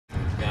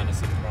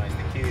surprise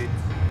the kids.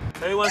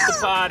 Who wants to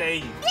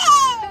party?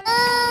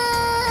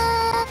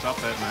 Stop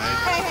it, mate.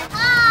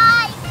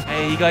 Hi.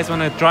 Hey, you guys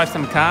want to drive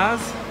some cars?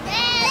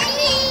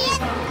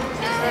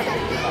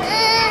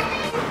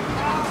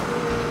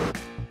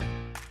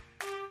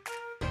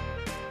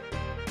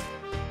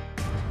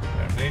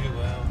 We're at Movie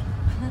World.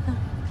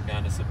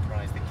 Going to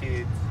surprise the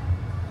kids.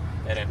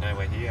 They don't know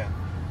we're here.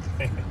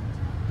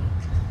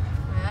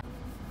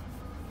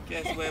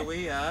 Guess where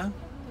we are?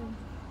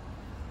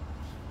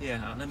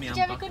 Yeah, let me Did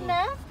you have a good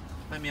nap?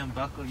 Let me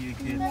unbuckle you,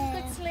 kids. Did you have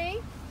a good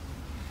sleep?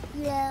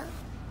 Yeah.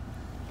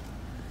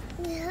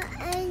 Yeah,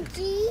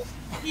 energy.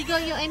 You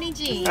got your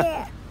energy?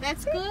 Yeah.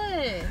 That's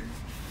good.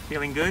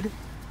 Feeling good?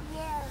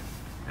 Yeah.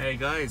 Hey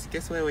guys,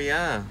 guess where we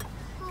are?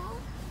 Huh?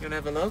 You wanna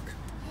have a look?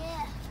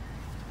 Yeah.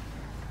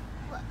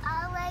 Well,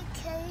 I like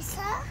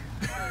Casa.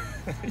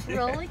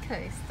 Roller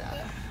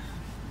coaster.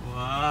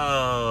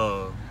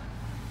 Whoa!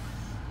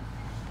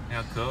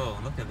 How cool,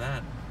 look at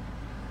that.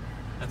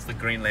 That's the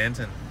Green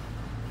Lantern.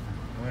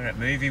 We're at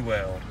Movie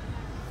World.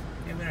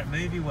 Yeah, we're at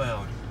Movie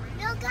World.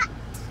 Look at.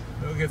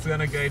 Look, it's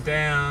gonna go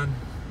down.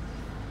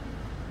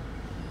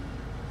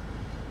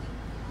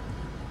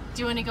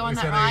 Do you want to go on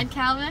It's that gonna- ride,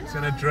 Calvin? It's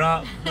gonna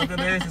drop. Look at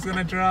this, it's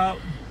gonna drop.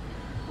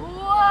 Whoa!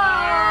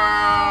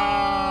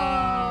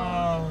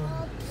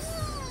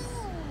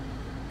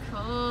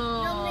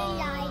 Cool. Mommy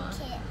like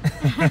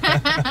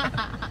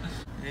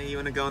Hey, you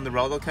wanna go on the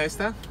roller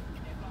coaster?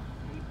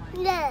 it.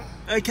 Yeah.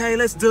 Okay,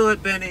 let's do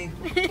it, Benny.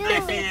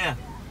 No fear.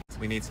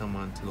 We need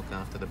someone to look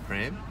after the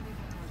pram.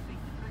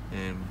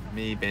 And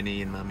me,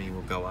 Benny, and Mummy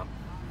will go up.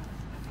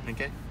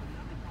 Okay?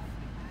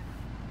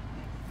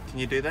 Can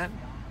you do that?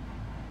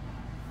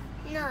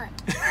 No.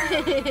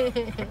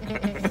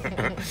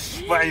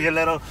 Why, you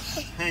little...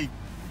 Hey,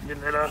 you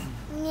little...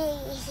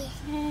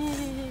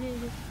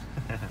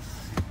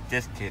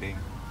 Just kidding.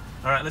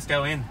 Alright, let's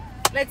go in.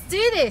 Let's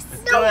do this.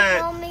 Let's do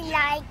it. Mommy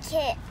like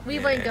it. We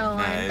Yeah, won't go on.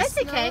 nice. That's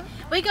okay. No.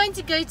 We're going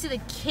to go to the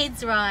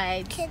kids'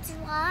 ride. Kids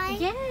like.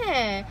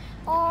 Yeah.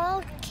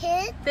 All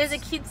kids. There's a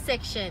kids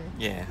section.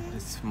 Yeah,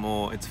 it's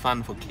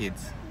fun for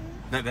kids.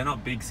 No, they're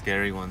not big,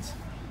 scary ones.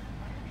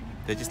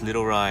 They're just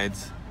little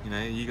rides. You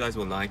know, you guys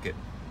will like it.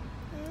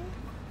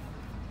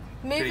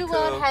 Movie Pretty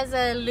World cool. has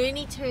a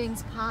Looney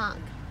Tunes park.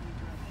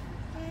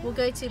 We'll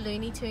go to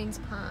Looney Tunes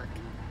park.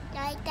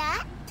 Like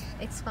that.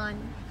 It's fun.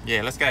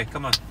 Yeah, let's go.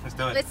 Come on, let's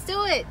do it. Let's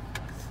do it.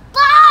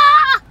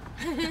 Ah!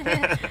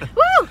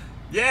 Woo!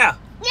 Yeah!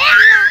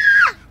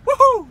 Yeah!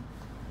 Woohoo!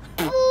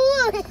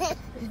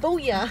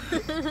 Booyah.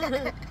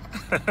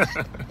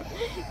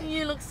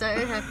 You look so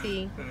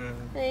happy.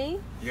 Hey?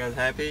 You guys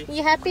happy?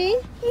 You happy?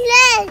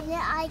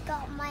 Yeah, I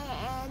got my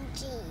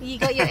energy. You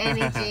got your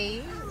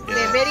energy. Yeah.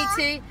 We're ready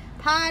to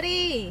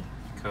party.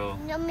 Cool.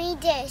 Mommy,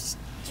 they're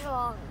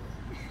strong.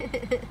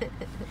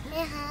 They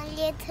have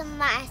little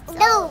muscles.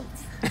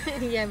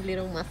 You have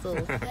little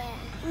muscles.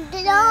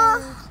 Yeah.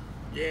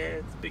 Yeah,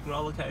 it's a big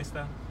roller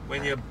coaster.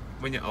 When you're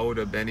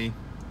older, Benny.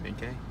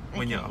 Okay?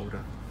 When you're Okay.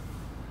 older.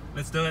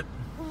 Let's do it.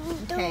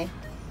 Okay.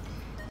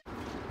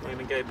 We're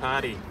gonna go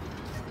party.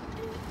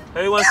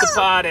 Who wants to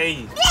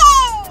party?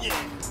 Yeah.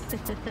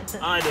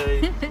 I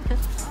do.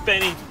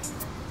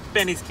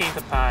 Benny's keen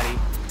to party.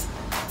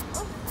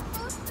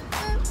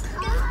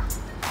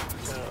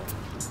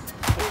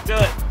 Let's do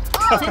it.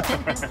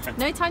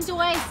 No time to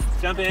waste.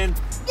 Jump in.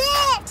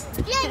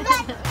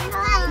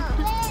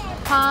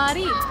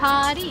 Party,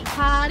 party,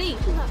 party.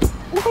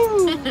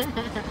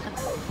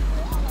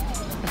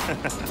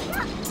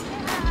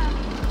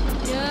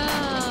 Yeah.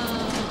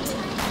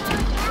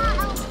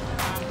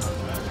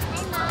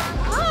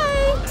 Hi.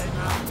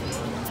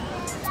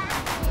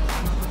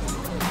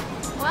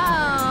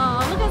 Wow,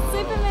 look at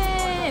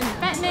Superman,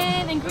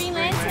 Batman and Green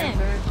Lantern.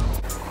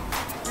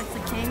 That's a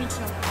candy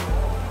shop.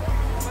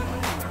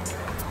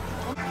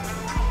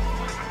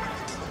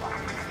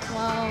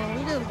 Wow,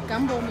 look at the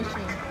gumball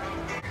machine.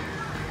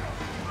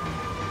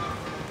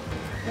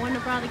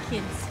 Warner Brother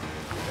Kids.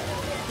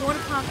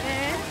 Water park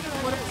there,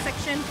 water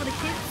section for the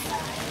kids.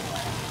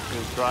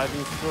 Good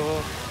driving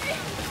school.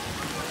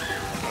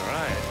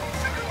 Alright.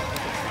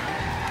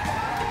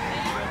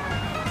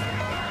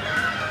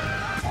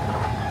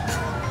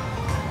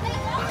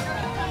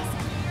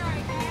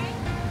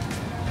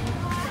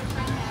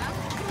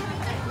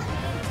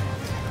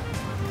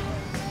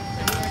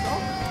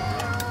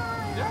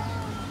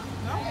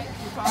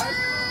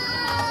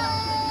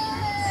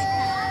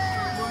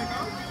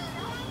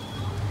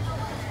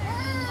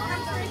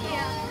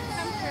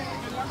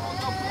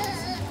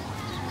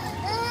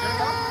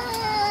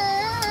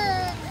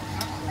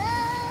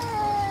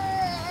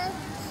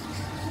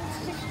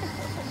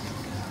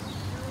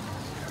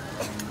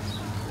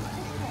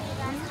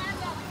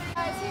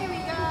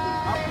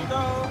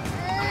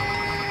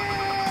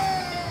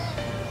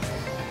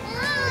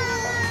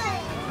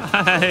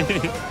 Hi.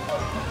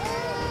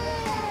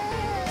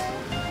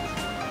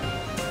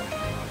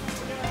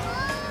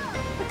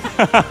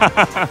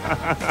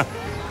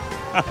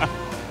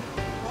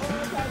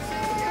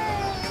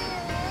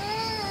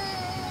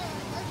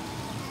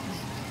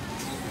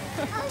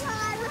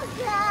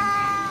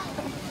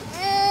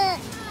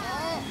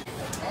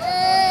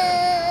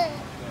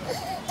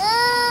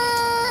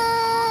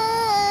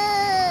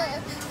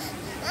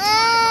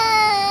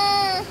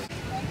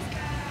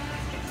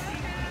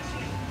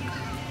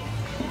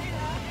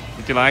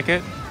 Did you like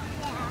it?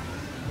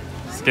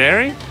 Yeah.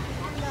 Scary? No.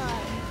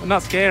 Well,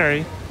 not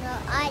scary. No,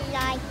 I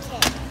like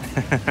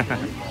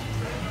it.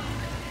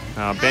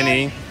 Oh,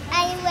 Benny.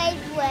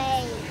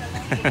 Wait.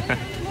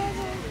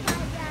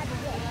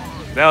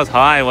 That was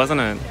high, wasn't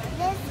it?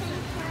 Listen,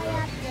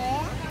 high up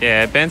there.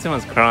 Yeah, Benson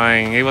was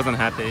crying. He wasn't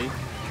happy.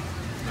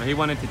 No, he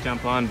wanted to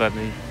jump on, but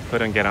he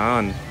couldn't get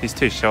on. He's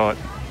too short.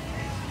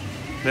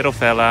 Little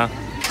fella,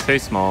 too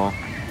small.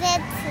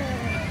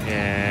 Benson.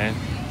 Yeah.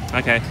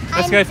 Okay,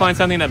 let's go find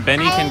something that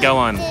Benny can go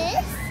on.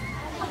 This?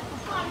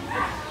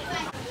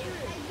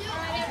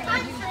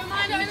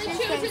 Reminder, only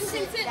children can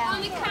sit on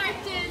the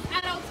characters,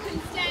 adults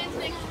can stand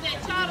next to their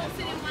child or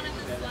sit in one of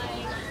the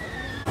sleighs.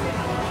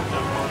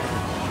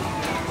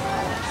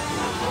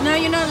 No,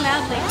 you're not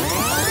allowed there.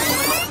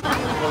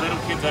 For little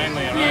kids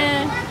only, alright?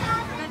 Yeah.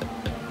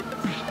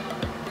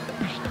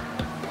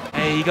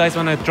 Hey, you guys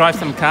want to drive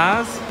some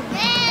cars?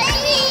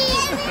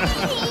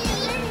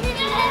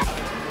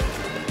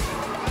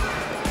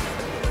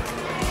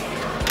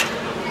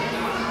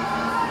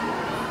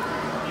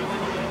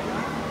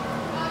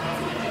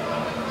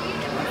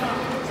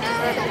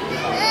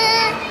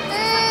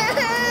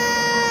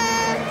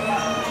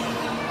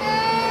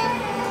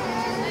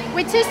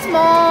 We're too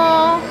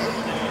small.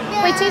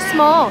 We're too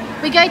small.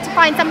 We're going to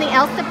find something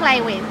else to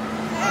play with.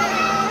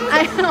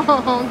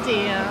 Oh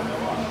dear.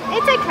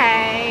 It's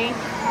okay.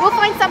 We'll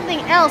find something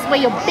else where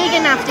you're big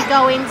enough to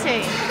go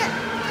into.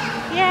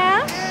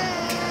 Yeah?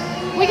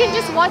 We can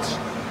just watch.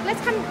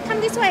 Let's come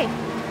this way.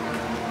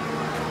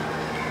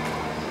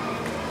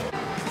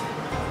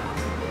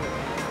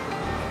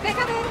 Hey,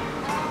 come in.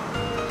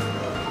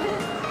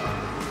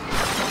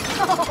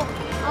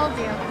 Oh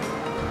dear.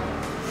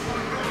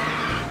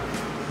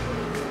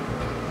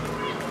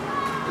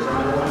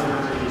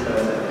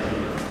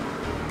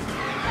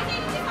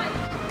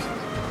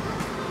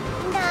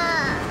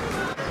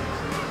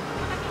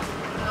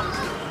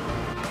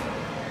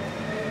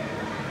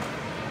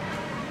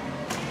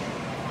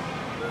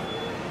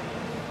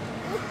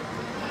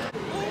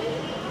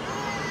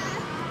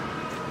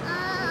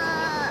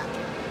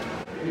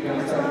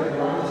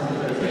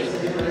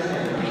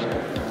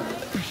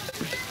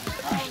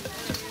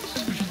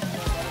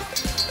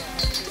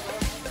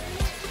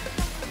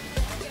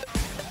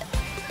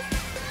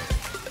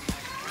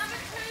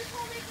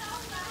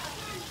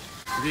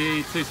 Is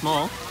he too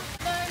small?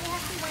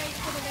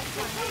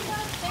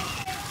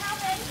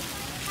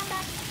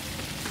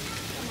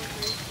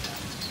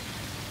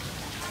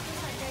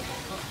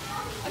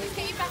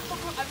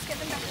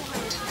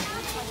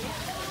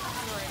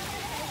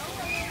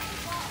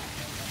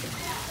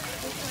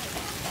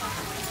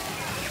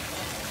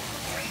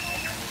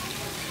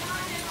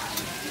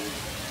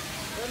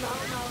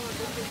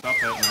 Stop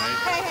it, mate.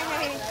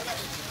 Hey.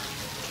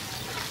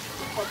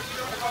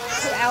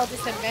 To our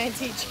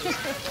disadvantage.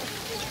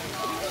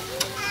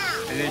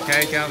 Is he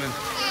okay, Calvin?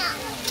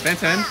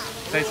 Benson,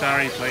 say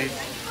sorry, please.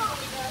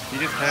 You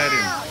just hurt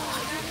him.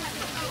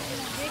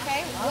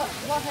 Okay,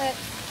 what hurt?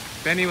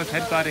 Benny was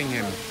headbutting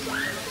him.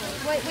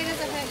 Where does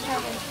it hurt,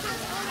 Calvin?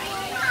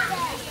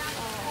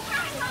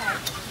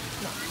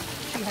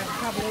 She has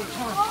trouble all the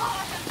time.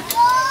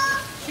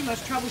 Too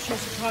much trouble, she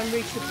has to try and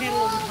reach the pedal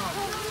all the time.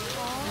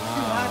 It's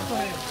too hard for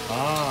her.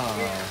 Ah.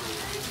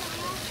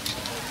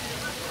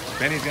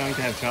 Benny's going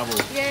to have trouble.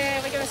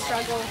 Yeah, we're going to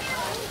struggle.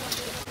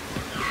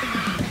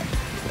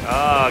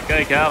 Oh,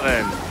 go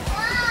Calvin.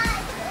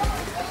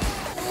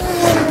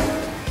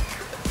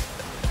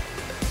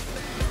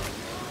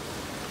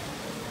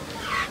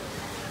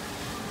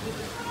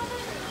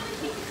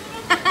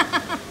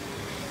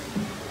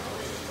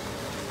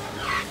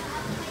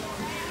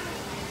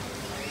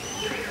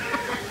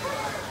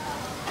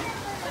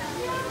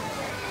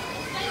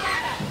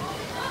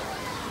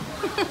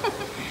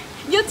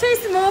 You're too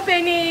small,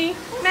 Benny.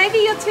 Maybe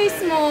you're too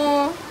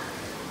small.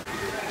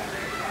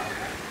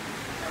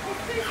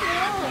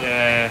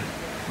 Yeah.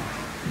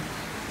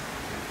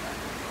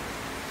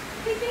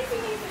 He thinks he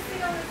needs to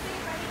sit on the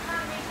seat, but he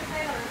can't reach the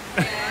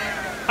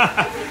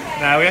pedal.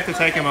 No, we have to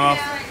take him off.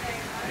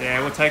 Yeah,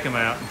 we'll take him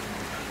out.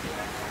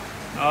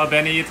 Oh,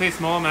 Benny, you're too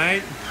small,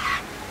 mate.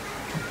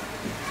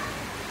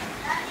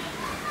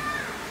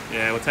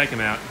 Yeah, we'll take him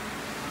out.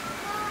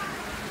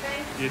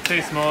 You're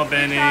too small,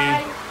 Benny.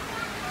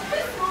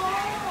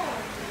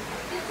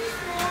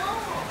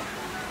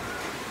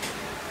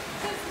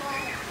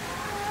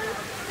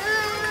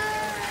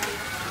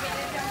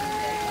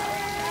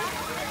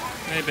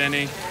 Hey,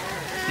 Benny.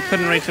 You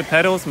couldn't reach the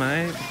pedals,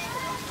 mate.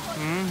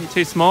 You're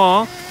too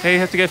small. Hey, you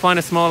have to go find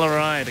a smaller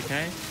ride,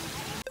 okay?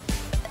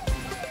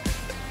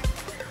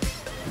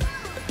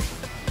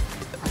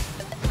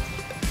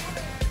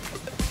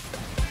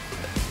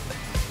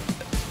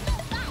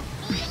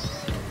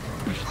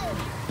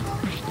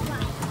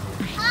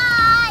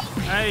 Hi.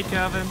 Hey,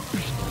 Calvin.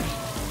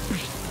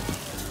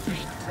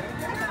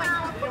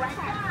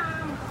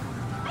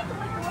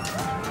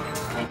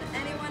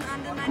 Anyone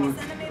under 90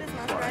 centimeters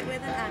must ride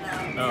with an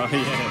adult. Oh,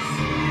 yes.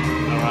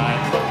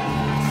 Alright.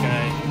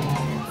 Okay.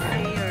 So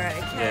you're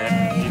okay.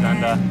 Yeah, he's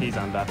under. He's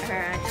under.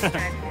 Alright, just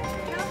try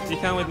to- You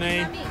come with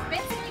me.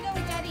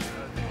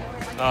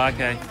 Oh,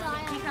 okay. He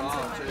comes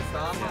in.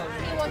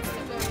 He wants to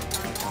go.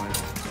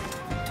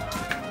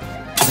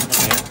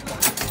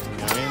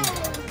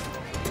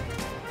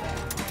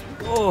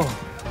 Oh.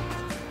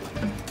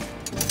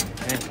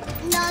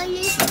 No,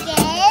 you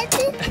scared?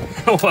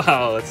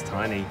 Wow, that's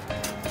tiny.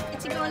 Get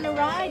to go on a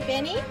ride,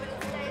 Benny.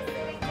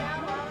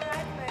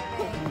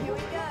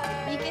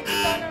 You get to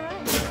go on a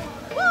ride.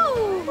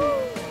 Woo!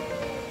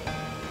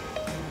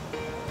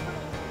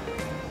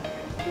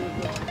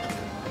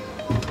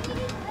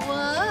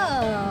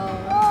 Whoa!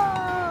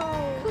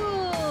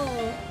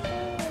 Cool.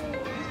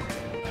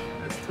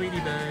 That's Tweety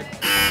Bird.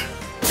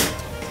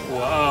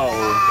 Wow.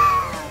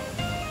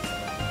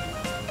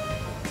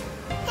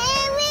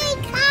 Here we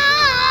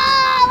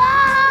come!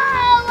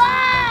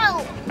 Wow!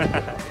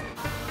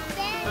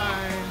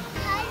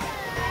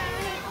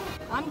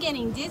 I'm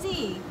getting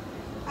dizzy.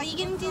 Are you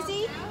getting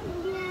dizzy?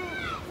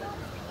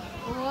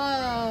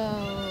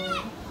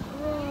 Whoa.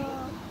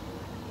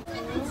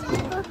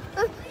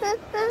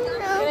 You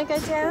wanna go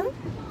down?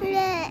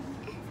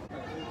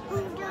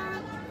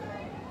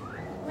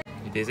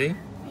 You dizzy?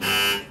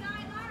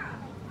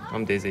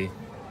 I'm dizzy.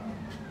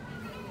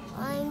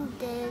 I'm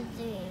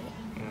dizzy.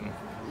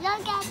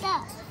 Look at the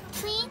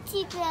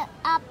Tweety bird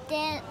up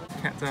there.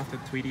 Cat's after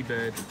Tweety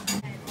Bird.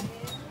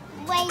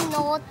 Way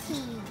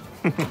naughty.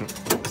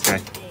 Okay.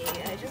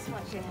 I just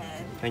want your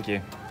head. Thank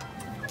you.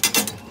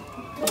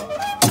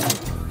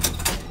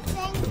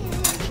 Thank you.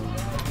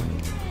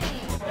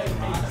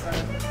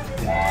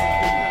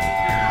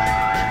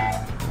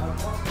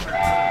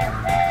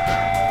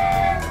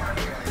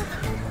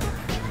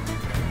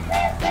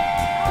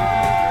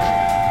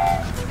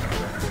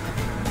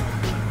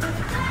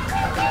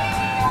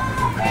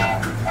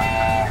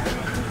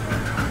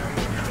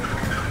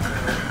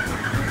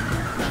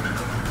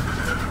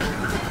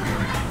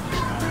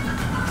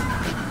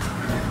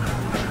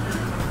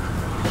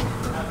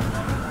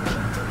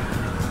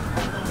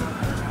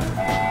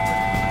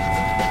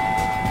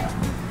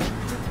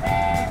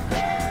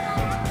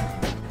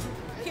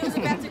 He was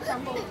about to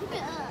crumble.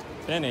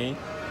 Benny,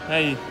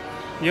 hey,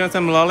 you want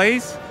some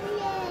lollies?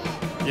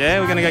 Yeah,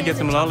 we're gonna go get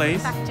some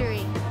lollies.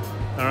 Factory.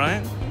 All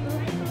right.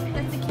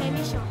 That's the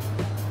candy shop.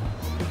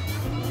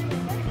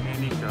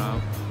 Candy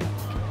shop.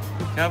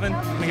 Calvin,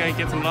 we're gonna go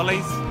get some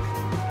lollies.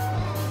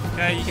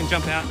 Okay, you can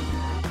jump out.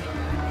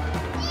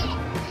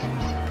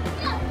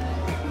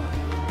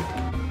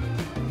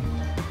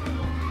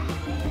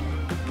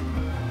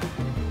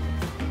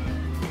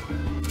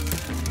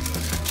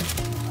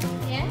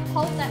 Yeah,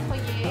 hold that for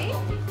you.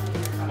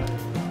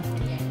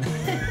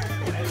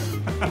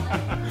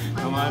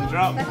 Come on,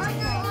 drop. That's okay.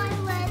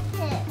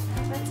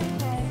 That's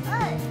okay.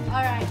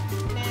 Alright,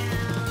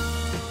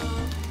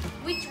 now,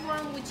 which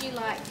one would you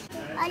like?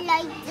 I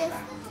like this.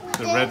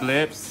 The red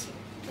lips.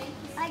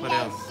 I What like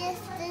else? this.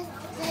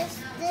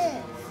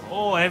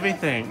 Oh,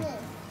 everything.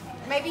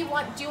 Maybe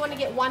one, do you want to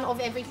get one of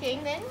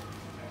everything then?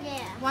 Yeah.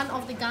 One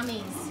of the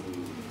gummies.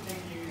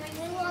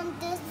 I want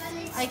this.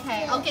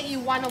 Okay, I'll get you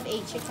one of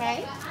each,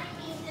 okay?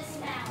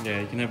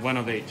 Yeah, you can have one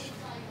of each.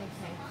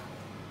 Okay.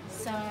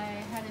 So,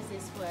 how does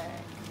this work?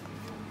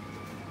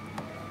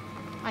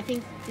 I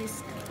think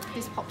this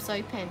pops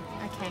open.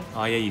 Okay.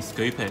 Oh yeah, you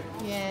scoop it.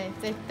 Yeah,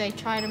 they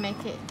try to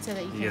make it so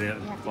that you You can get you have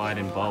it to buy it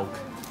get in bulk.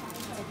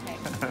 Okay.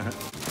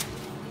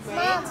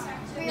 Mom,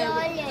 No,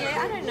 Lolly. yeah,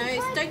 I don't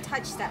know. Don't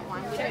touch that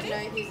one. We don't know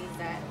whose is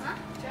that.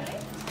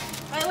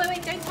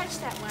 Wait, don't touch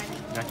that one.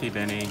 Lucky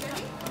Benny.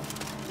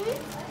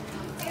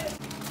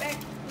 Okay.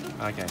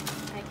 Okay.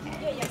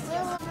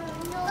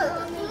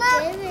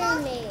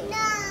 Giving me.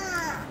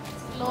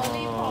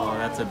 Oh,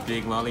 that's a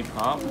big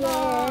lollipop.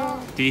 Yeah.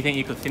 Do you think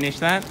you could finish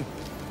that?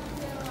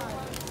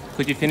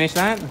 Could you finish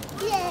that?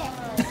 Yeah.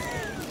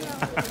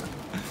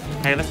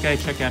 Hey, let's go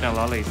check out our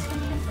lollies.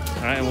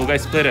 All right, and we'll go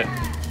split it.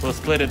 We'll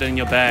split it in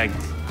your bag.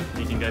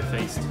 You can go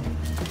feast.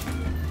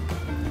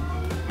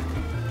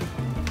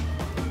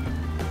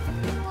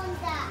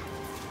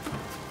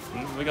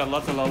 We got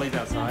lots of lollies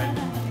outside.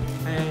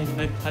 Hey,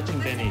 no touching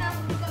Benny.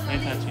 No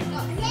touching.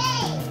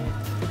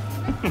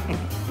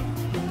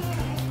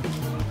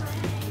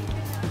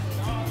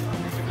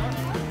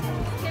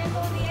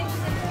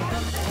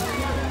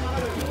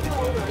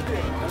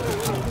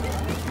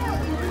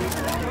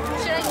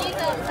 Should I use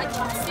a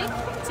chopstick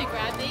to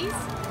grab these?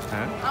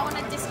 Huh? I want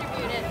to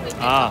distribute it with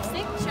a Ah.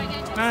 chopstick. Should I get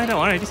a chopstick? No, don't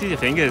worry. Just use your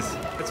fingers.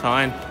 It's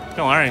fine.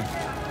 Don't worry.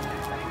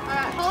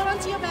 Alright, hold on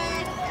to your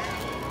bag.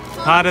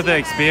 Hold Part on of to the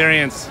your bag.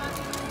 experience.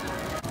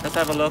 Let's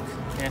have a look.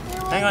 Yeah.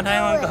 Hang on,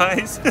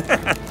 guys.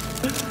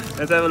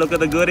 Let's have a look at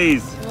the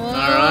goodies. All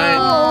right.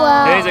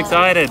 Wow. Who's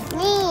excited?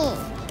 Me.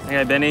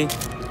 Okay, Benny.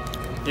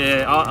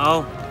 Yeah,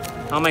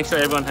 I'll make sure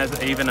everyone has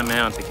an even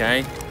amount.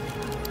 Okay.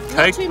 Not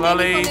Coke too many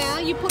lollies. for now.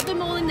 You put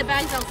them all in the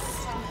bags, I'll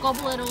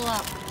gobble it all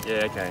up.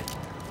 Yeah. Okay.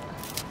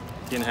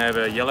 You can have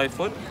a yellow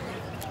foot,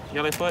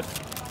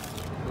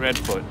 red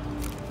foot.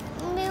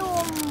 Me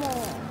one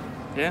more.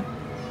 Yeah.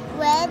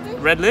 Red.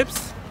 Red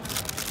lips.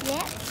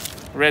 Yeah.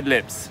 Red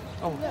lips.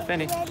 Oh,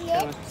 Benny. Red come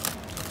lips.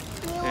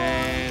 on. Me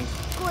And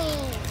one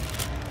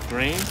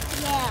green. green.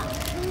 Yeah.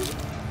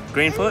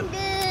 Green foot.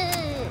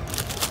 Good.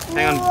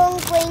 Hang on.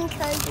 want green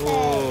cocoa.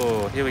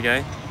 Oh, here we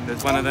go.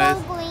 There's one of I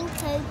those. want green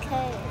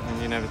cocoa.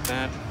 And you know with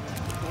that. I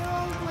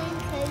want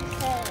green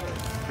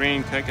cocoa.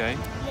 Green cocoa.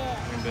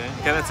 Yeah. Green bear.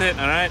 Okay, that's it.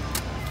 All right.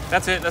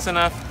 That's it. That's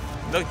enough.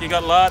 Look, you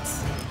got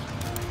lots.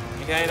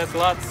 Okay, that's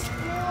lots. I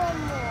want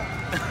more.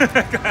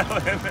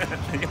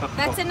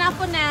 That's enough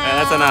for now. Yeah,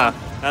 that's enough.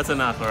 That's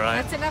enough, all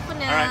right? That's enough for All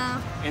now.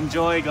 right.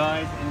 Enjoy,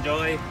 guys.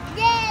 Enjoy.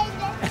 Yay,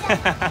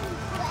 that's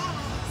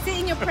Sit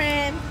in your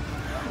pram.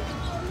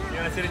 You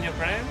want to sit in your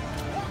pram?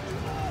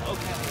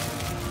 Okay.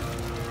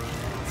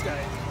 Let's go.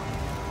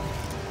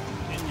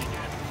 In you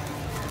go.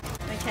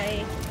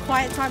 Okay,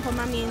 quiet time for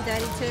Mummy and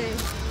Daddy too.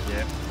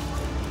 Yep.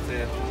 That's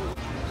it.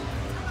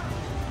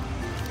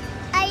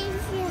 I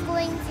feel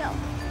green cocoa.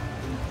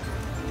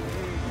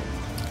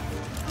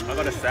 I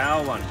got a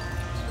sour one.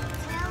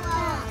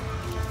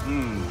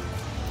 Mmm.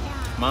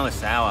 Mine was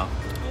sour.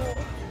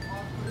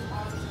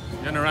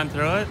 You want to run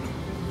through it?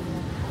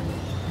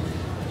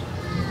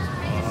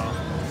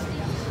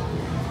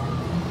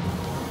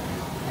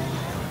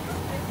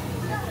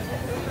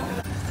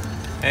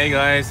 Hey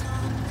guys,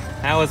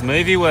 how was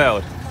Movie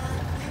World?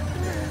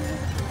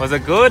 Was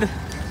it good?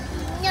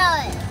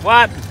 No,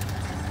 What?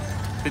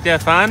 Did you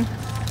have fun?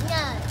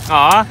 no.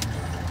 Aw.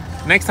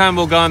 Next time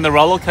we'll go on the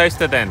roller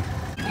coaster then.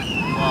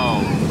 Whoa.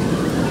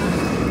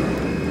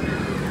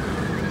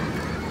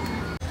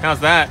 How's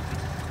that?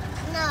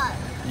 No,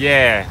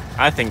 Yeah,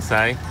 I think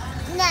so.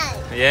 no.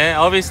 Yeah,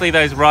 obviously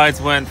those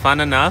rides weren't fun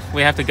enough.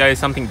 We have to go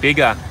something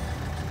bigger.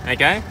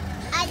 Okay?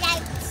 I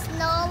like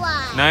snow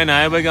one.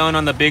 No, we're going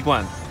on the big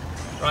one.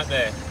 Right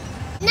there.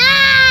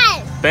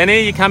 No!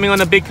 Benny, you coming on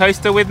the big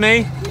coaster with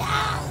me? No!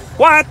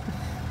 What? Which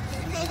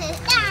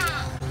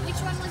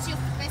one was your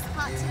best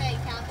part today,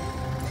 Calvin?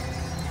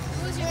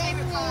 What was your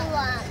favourite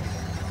part?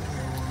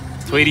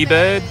 Tweety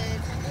Bird?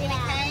 Yeah.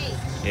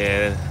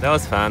 Yeah, that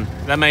was fun.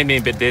 That made me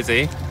a bit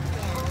dizzy.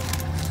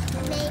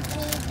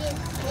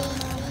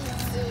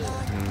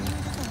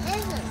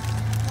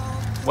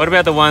 What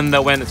about the one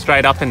that went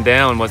straight up and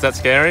down? Was that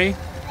scary? The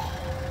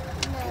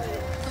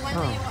one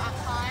where you were up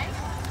high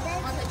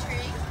on the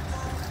tree.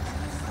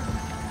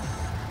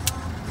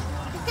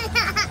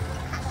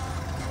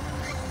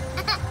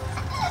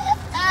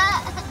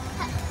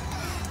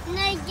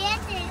 No, get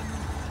it.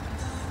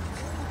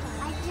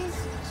 I just.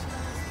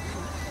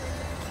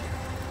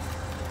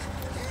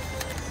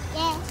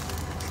 Yeah.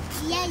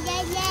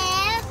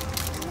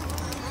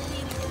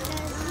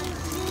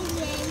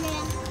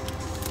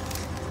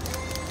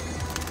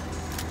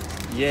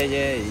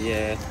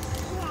 Yeah.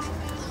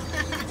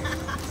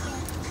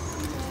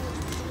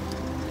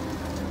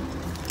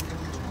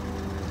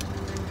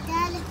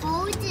 Dad,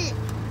 hold it.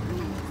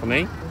 For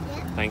me? Yeah.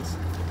 Thanks.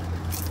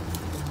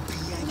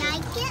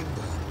 Like it?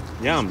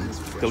 Yum. It's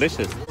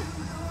delicious.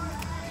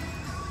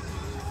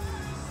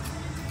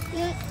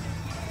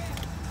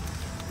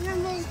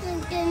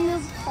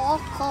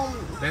 Popcorn.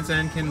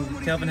 Benson, can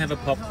Calvin have a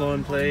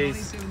popcorn,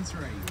 please?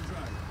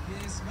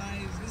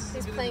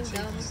 He's playing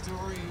dumb.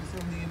 Story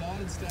from the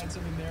United States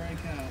of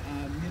America,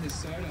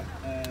 Minnesota,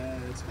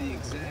 to be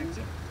exact.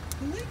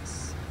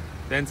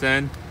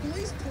 Benson,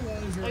 Police pull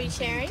over. Are you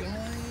sharing?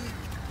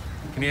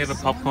 can you have a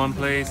popcorn,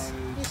 please?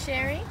 You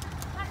sharing?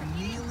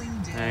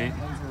 Kneeling down Hey.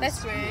 over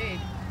That's rude.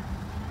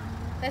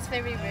 That's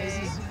very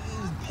rude.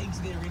 piques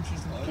their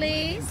interest.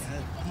 Please?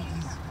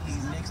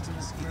 He's next to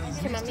a squirrel.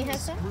 Can Mummy have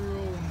some?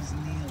 Squirrel and he's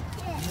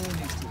kneeling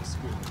next to a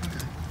squirrel.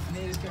 And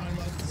they're just going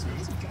like, this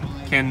is a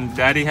guy Can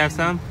Daddy have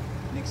some?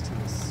 next to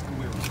a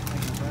squirrel.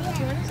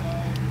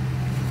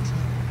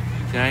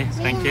 Okay,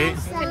 thank you.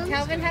 Can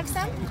Calvin have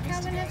some?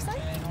 Calvin have some?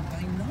 And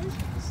they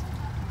notice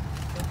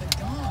that the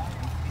guy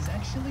is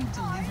actually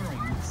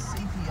delivering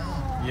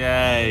CPR.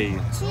 Yay.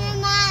 Too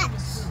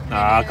much.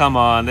 Ah, come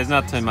on, there's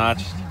not too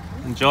much.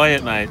 Enjoy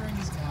it, mate.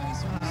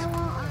 I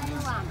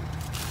want.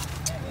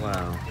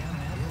 Wow.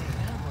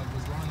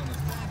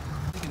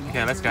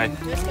 Okay, let's go.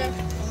 Let's go.